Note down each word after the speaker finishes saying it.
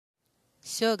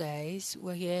So, guys,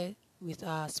 we're here with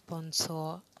our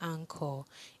sponsor, Anchor.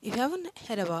 If you haven't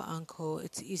heard about Anchor,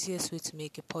 it's the easiest way to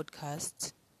make a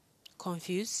podcast.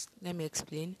 Confused? Let me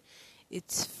explain.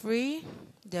 It's free.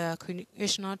 There are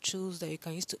creational tools that you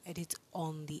can use to edit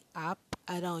on the app,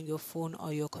 either on your phone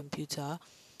or your computer.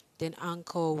 Then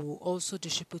Anchor will also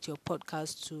distribute your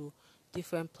podcast to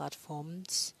different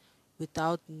platforms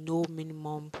without no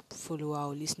minimum follower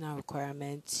or listener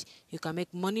requirements. You can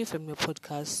make money from your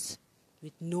podcast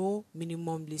with no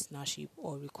minimum listenership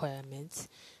or requirements.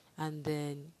 And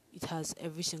then it has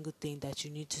every single thing that you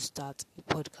need to start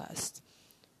a podcast.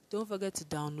 Don't forget to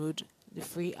download the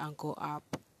free Anchor app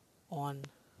on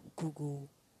Google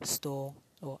Store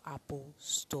or Apple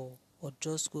Store, or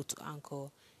just go to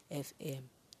Anchor FM.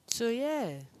 So,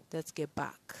 yeah, let's get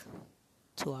back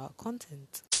to our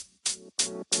content.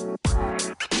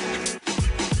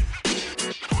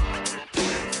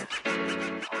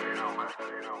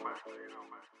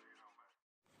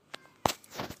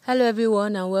 Hello,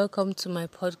 everyone, and welcome to my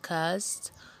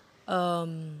podcast.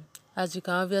 As you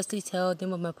can obviously tell, the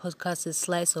name of my podcast is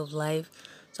Slice of Life.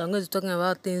 So I'm going to be talking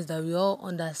about things that we all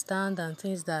understand and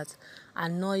things that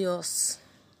annoy us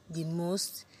the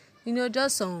most.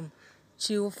 Just some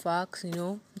chill facts,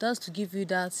 just to give you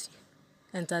that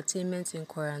entertainment in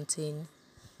quarantine.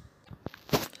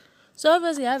 So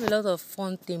obviously I have a lot of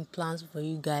fun thing plans for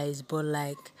you guys, but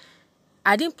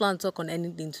I didn't plan to talk on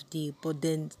anything today, but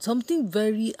then something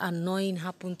very annoying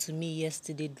happened to me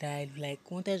yesterday that I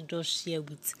wanted to just share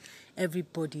with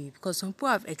everybody, because some people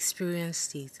have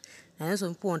experienced it and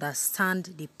some people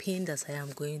understand the pain that I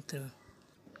am going through.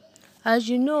 As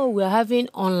you know, we're having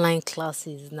online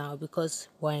classes now because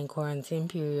we're in quarantine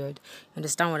period.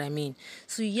 Understand what I mean?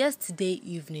 So yesterday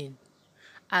evening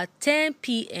at 10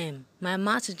 p.m., my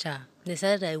math teacher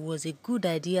decided that it was a good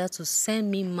idea to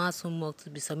send me math homework to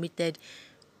be submitted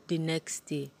the next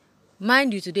day.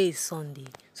 Mind you, today is Sunday.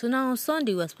 So now on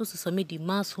Sunday, we are supposed to submit the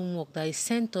math homework that is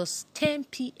sent us 10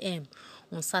 p.m.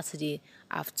 on Saturday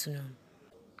afternoon.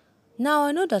 Now,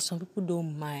 I know that some people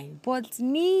don't mind, but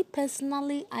me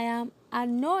personally, I am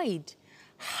annoyed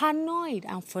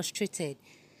and frustrated,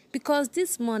 because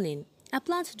this morning I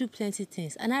planned to do plenty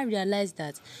things and I realized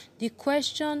that the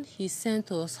question he sent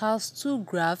us has 2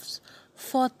 graphs,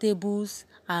 4 tables,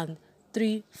 and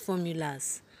 3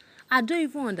 formulas. I don't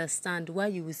even understand why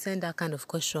you would send that kind of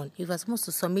question if you're supposed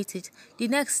to submit it the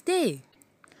next day.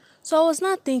 So I was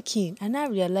not thinking, and I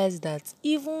realized that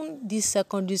even this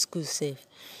secondary school self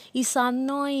is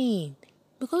annoying.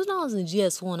 Because when I was in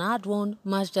GS1, I had one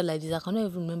master like this, I cannot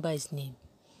even remember his name.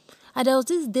 And there was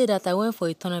this day that I went for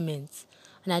a tournament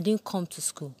and I didn't come to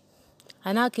school.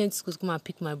 I now came to school to come and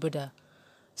pick my brother.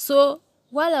 So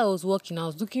while I was working, I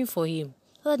was looking for him.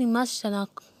 So the master now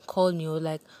called me, was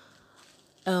like,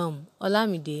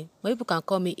 Olamide, but people can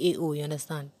call me AO, you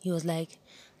understand? He was like,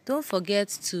 don't forget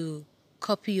to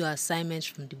copy your assignments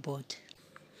from the board.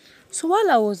 So while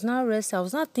I was now resting, I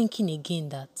was not thinking again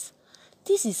that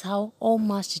this is how all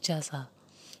math teachers are.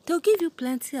 They'll give you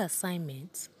plenty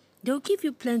assignments, they'll give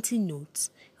you plenty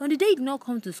notes. On the day you did not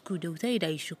come to school, they'll tell you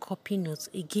that you should copy notes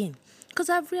again. Because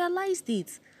I've realized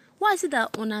it. Why is it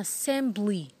that on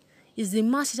assembly is the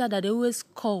math teacher that they always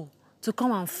call to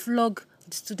come and flog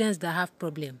the students that have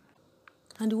problem?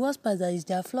 And the worst part is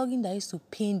their flogging that used to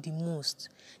pain the most.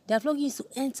 Their flogging used to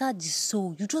enter the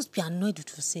soul. You just be annoyed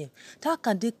with yourself. How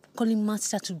can they calling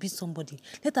master to beat somebody?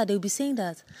 Later they'll be saying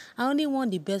that I only want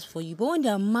the best for you. But when they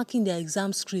are marking their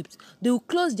exam script, they will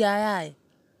close their eye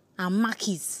and mark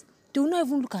it. They will not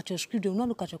even look at your script. They will not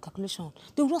look at your calculation.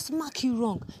 They will just mark you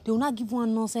wrong. They will not give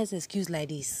one nonsense excuse like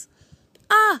this.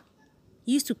 It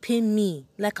used to pain me.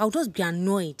 I'll just be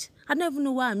annoyed. I don't even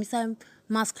know why I miss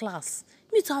math class.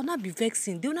 Me too, I'll not be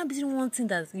vexing. They will not be saying one thing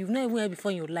that you've not even heard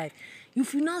before in your life.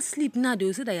 If you not sleep now, they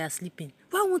will say that you are sleeping.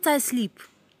 Why won't I sleep?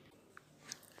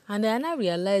 And then I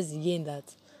realized again that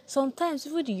sometimes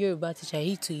even the Yoruba teacher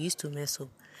used to mess up.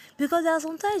 Because there are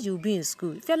sometimes you'll be in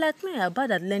school. If you're like me, you're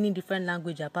bad at learning different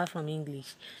language apart from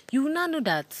English. You will not know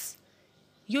that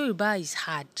Yoruba is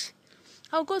hard.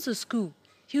 I'll go to school.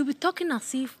 He'll be talking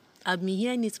as if I've been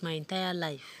hearing it my entire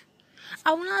life.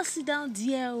 I will not sit down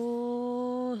there.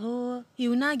 He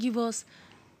will not give us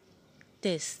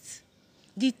tests.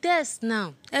 The test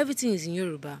now, everything is in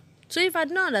Yoruba. So if I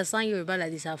did not understand Yoruba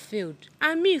like this, I failed.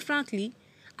 And me, frankly,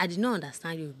 I did not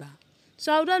understand Yoruba.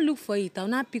 So I would not look for it. I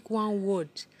would not pick one word.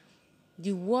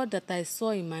 The word that I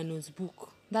saw in my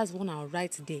notebook, that's one I'll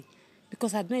write there.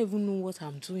 Because I don't even know what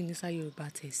I'm doing inside Yoruba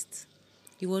test.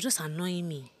 It was just annoying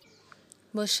me.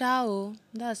 But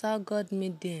that's how God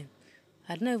made them.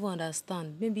 I don't even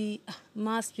understand. Maybe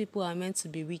mass people are meant to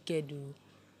be wicked.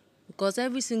 Because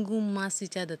every single math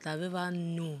teacher that I've ever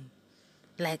known,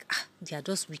 like, they are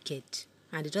just wicked.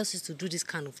 And they just used to do this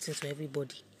kind of thing to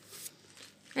everybody.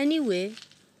 Anyway,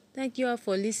 thank you all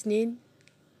for listening.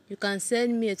 You can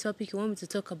send me a topic you want me to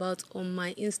talk about on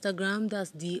my Instagram.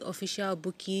 That's the official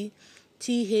Bookie,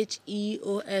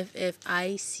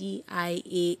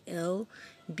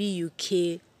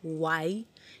 TheOfFICIALBUKY.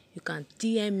 You can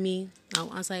DM me.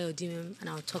 I'll answer your DM and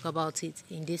I'll talk about it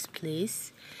in this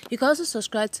place. You can also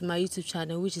subscribe to my YouTube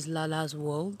channel, which is Lala's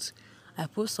World. I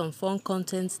post some fun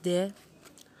content there.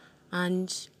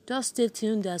 And just stay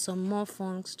tuned. There's some more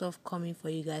fun stuff coming for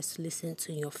you guys to listen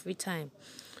to in your free time.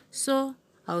 So,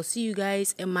 I'll see you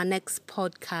guys in my next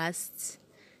podcast.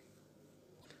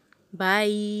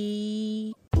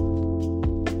 Bye.